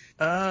looks like...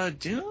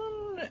 Dune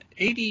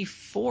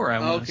 84, I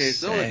want to say. Okay,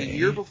 so like a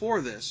year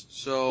before this.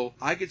 So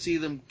I could see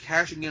them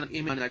cashing in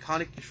an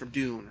iconic from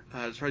Dune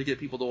to try to get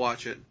people to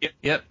watch it.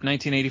 Yep,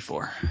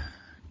 1984.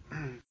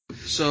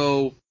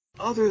 So...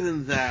 Other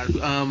than that,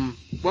 one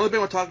other thing I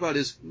want to talk about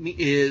is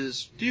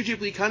Studio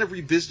Ghibli kind of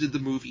revisited the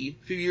movie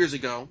a few years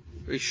ago,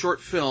 a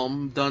short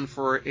film done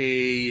for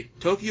a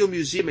Tokyo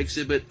Museum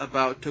exhibit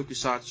about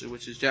tokusatsu,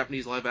 which is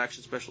Japanese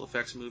live-action special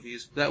effects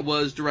movies, that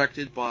was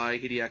directed by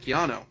Hideaki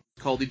Anno,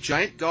 called The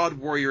Giant God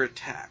Warrior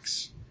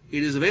Attacks.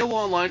 It is available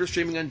online for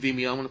streaming on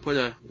Vimeo. I'm going to put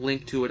a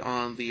link to it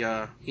on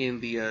the in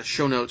the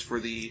show notes for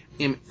the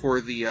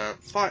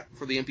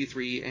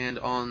MP3 and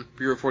on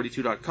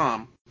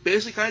Bureau42.com.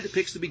 Basically kind of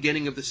depicts the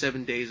beginning of the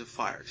 7 Days of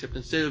Fire, except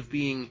instead of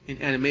being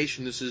in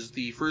animation, this is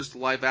the first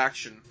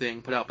live-action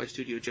thing put out by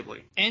Studio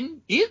Ghibli. And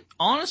it,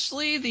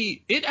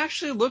 honestly, it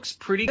actually looks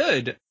pretty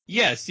good.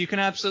 Yes, you can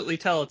absolutely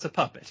tell it's a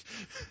puppet.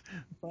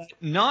 But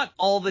not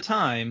all the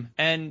time.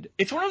 And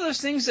it's one of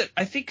those things that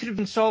I think could have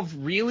been solved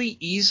really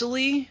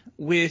easily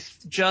with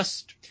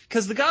just...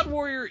 Because the God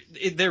Warrior,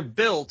 they're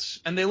built,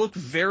 and they look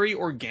very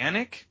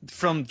organic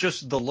from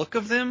just the look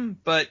of them,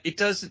 but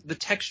the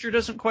texture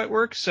doesn't quite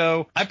work,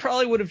 so I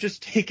probably would have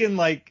just taken,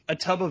 like, a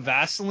tub of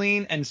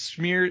Vaseline and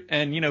smeared,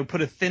 and,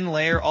 put a thin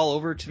layer all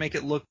over to make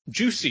it look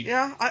juicy.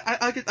 Yeah,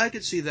 I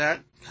could see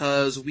that,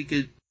 because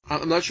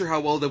I'm not sure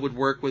how well that would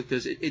work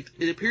because it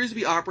appears to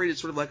be operated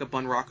sort of like a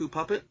Bunraku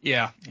puppet.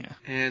 Yeah.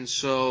 And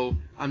so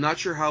I'm not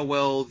sure how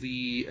well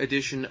the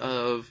addition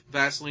of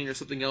Vaseline or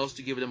something else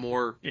to give it a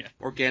more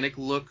organic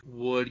look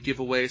would give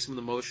away some of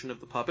the motion of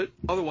the puppet.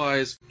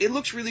 Otherwise, it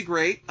looks really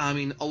great. I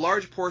mean, a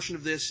large portion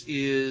of this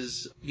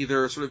is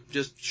either sort of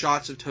just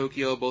shots of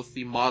Tokyo, both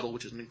the model,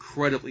 which is an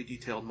incredibly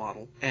detailed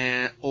model,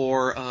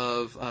 or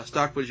of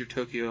stock footage of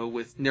Tokyo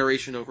with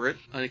narration over it,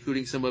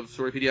 including some of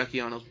sort of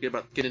Hideaki Anno's,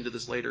 we'll get into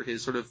this later,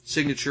 his sort of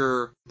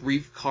signature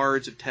brief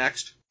cards of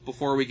text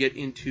before we get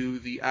into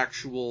the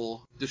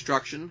actual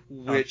destruction,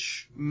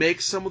 which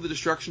makes some of the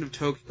destruction of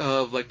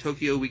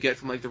Tokyo we get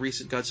from like the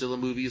recent Godzilla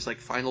movies like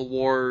Final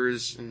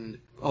Wars and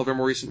all their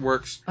more recent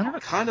works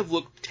kind of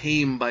look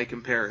tame by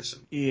comparison.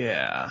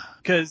 Yeah,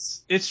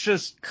 because it's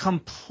just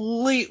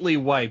completely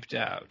wiped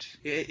out.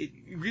 It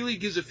really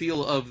gives a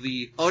feel of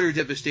the utter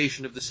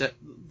devastation of the set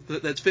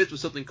that fits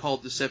with something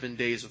called the 7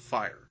 Days of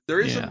Fire. There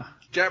is some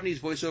Japanese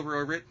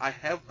voiceover over it.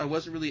 I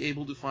wasn't really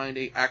able to find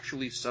a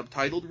actually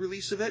subtitled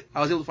release of it. I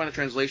was able to find a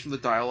translation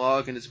of the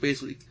dialogue, and it's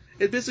basically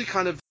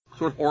kind of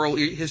sort of oral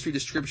history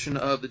description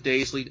of the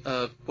days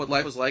of what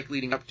life was like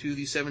leading up to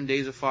the 7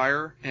 Days of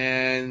Fire,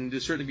 and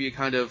there's certainly be a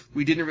kind of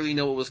we didn't really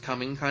know what was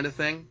coming kind of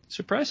thing.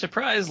 Surprise,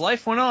 surprise!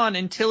 Life went on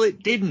until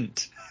it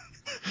didn't.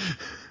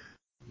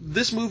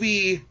 This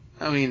movie,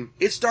 I mean,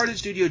 it started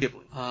Studio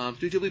Ghibli.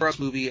 Studio Ghibli brought this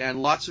movie,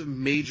 and lots of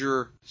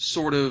major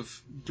sort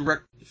of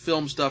direct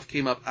film stuff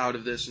came up out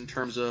of this in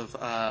terms of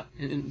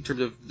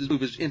this movie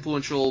was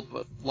influential.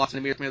 But lots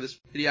of animators. This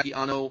Hideaki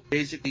Anno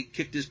basically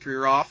kicked his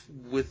career off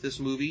with this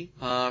movie.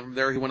 From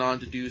there, he went on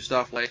to do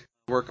stuff like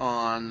work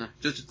on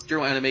just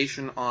general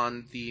animation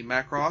on the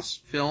Macross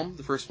film,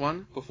 the first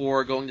one,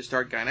 before going to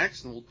start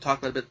Gainax, and we'll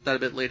talk about that a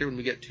bit later when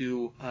we get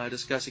to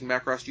discussing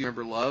Macross Do You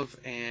Remember Love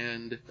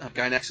and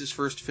Gainax's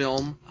first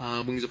film,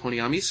 Wings of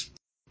Poniamis.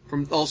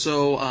 From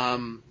also,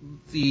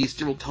 the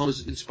general tone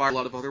has inspired a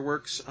lot of other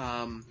works.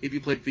 If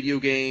you played video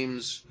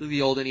games,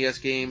 the old NES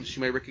games,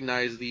 you might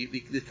recognize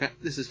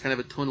this is kind of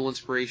a tonal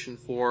inspiration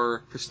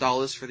for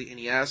Crystallis for the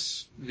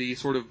NES. The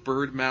sort of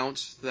bird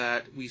mounts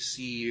that we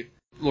see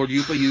Lord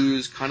Yupa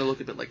use kind of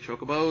look a bit like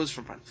chocobos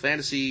from Final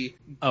Fantasy.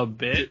 A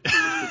bit.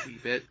 Just a wee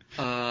bit.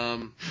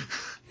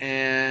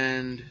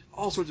 and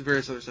all sorts of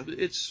various other stuff.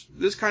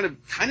 This kind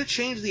of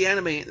changed the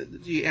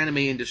anime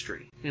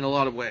industry in a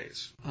lot of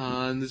ways.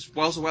 And this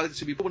also allowed it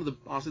to be one of the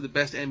honestly the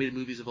best animated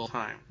movies of all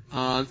time.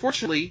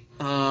 Unfortunately,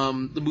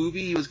 the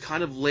movie was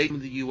kind of late in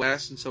the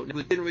U.S. and so it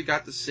didn't really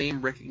got the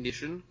same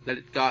recognition that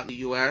it got in the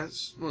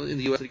U.S. Well, in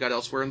the U.S. that it got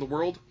elsewhere in the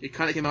world. It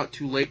kind of came out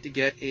too late to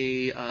get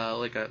a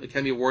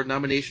Academy Award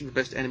nomination for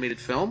Best Animated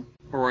Film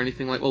or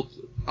anything like. Well,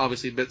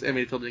 obviously, Best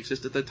Animated Film didn't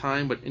exist at the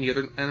time, but any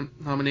other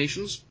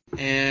nominations.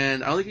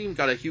 And I don't think it even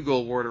got a Hugo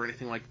Award or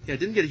anything like. Yeah, it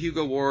didn't get a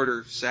Hugo Award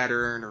or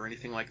Saturn or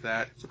anything like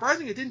that.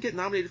 Surprisingly, it didn't get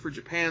nominated for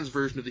Japan's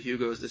version of the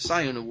Hugos, the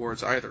Seiun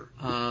Awards either,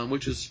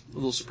 which is a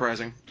little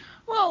surprising.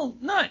 Well,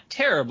 not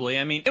terribly.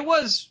 I mean, it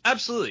was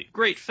absolutely a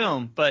great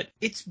film, but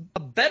it's a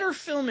better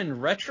film in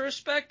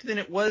retrospect than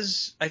it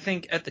was, I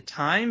think, at the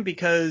time,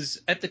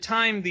 because at the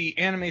time, the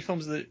anime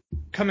films that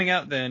coming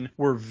out then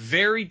were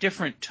very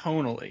different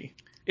tonally.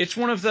 It's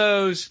one of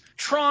those,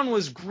 Tron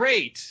was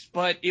great,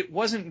 but it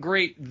wasn't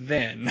great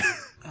then.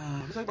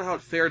 We'll talk about how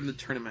it fared in the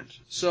tournament.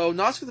 So,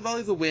 Nausicaa the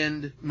Valley of the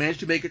Wind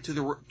managed to make it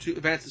to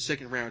advance to the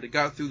second round. It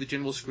got through the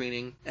general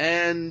screening,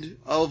 and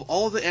of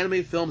all the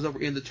anime films that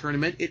were in the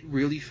tournament, it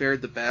really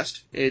fared the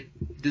best. It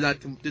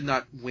did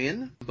not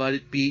win, but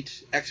it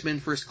beat X-Men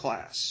First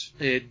Class.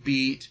 It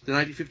beat the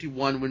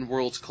 1951 When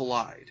Worlds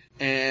Collide.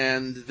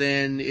 And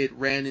then it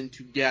ran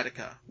into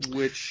Gattaca,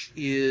 which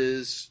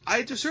is,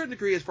 to a certain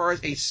degree, as far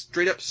as a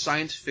straight-up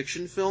science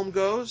fiction film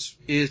goes,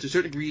 is to a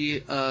certain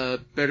degree a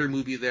better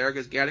movie there,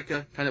 because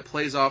Gattaca kind of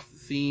plays off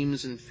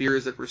themes and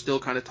fears that we're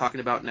still kind of talking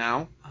about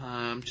now.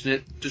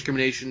 Genetic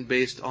discrimination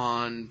based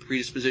on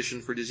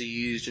predisposition for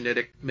disease,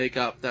 genetic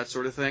makeup, that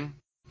sort of thing.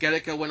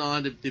 Gattaca went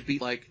on to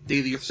beat, like, Day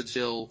the Earth Stood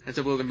Still and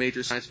several other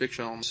major science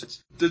fiction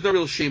films. There's no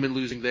real shame in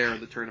losing there in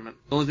the tournament.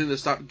 The only thing that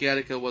stopped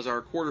Gattaca was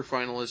our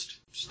quarterfinalist,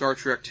 Star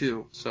Trek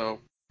II. So,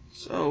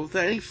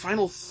 any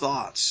final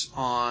thoughts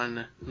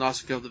on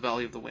Nausicaa of the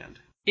Valley of the Wind?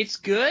 It's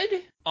good.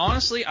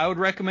 Honestly, I would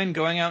recommend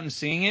going out and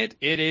seeing it.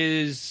 It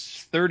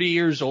is 30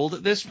 years old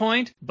at this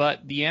point,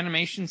 but the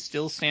animation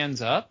still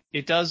stands up.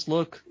 It does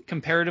look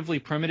comparatively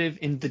primitive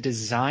in the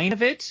design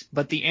of it,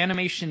 but the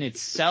animation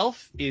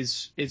itself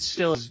it's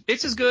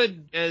as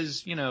good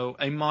as,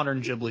 a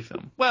modern Ghibli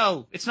film.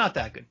 Well, it's not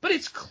that good, but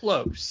it's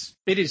close.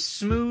 It is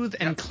smooth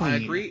and clean. I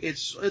agree.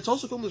 It's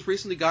also a film that's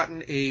recently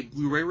gotten a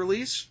Blu-ray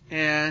release,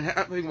 and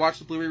having watched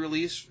the Blu-ray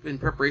release in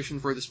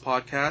preparation for this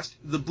podcast,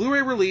 the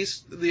Blu-ray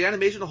release, the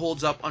animation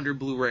holds up under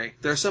Blu-ray.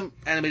 There are some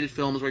animated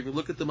films where you can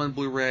look at them on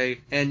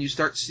Blu-ray and you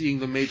start seeing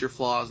the major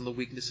flaws and the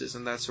weaknesses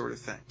and that sort of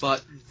thing.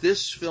 But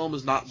this film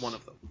is not one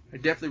of them. I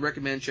definitely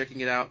recommend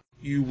checking it out.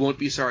 You won't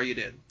be sorry you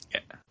did.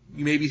 Yeah.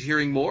 You may be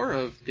hearing more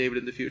of David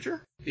in the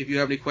future. If you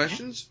have any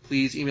questions,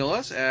 please email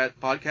us at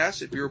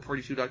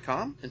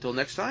podcast@bureau42.com. Until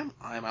next time,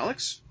 I'm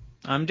Alex.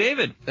 I'm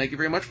David. Thank you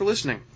very much for listening.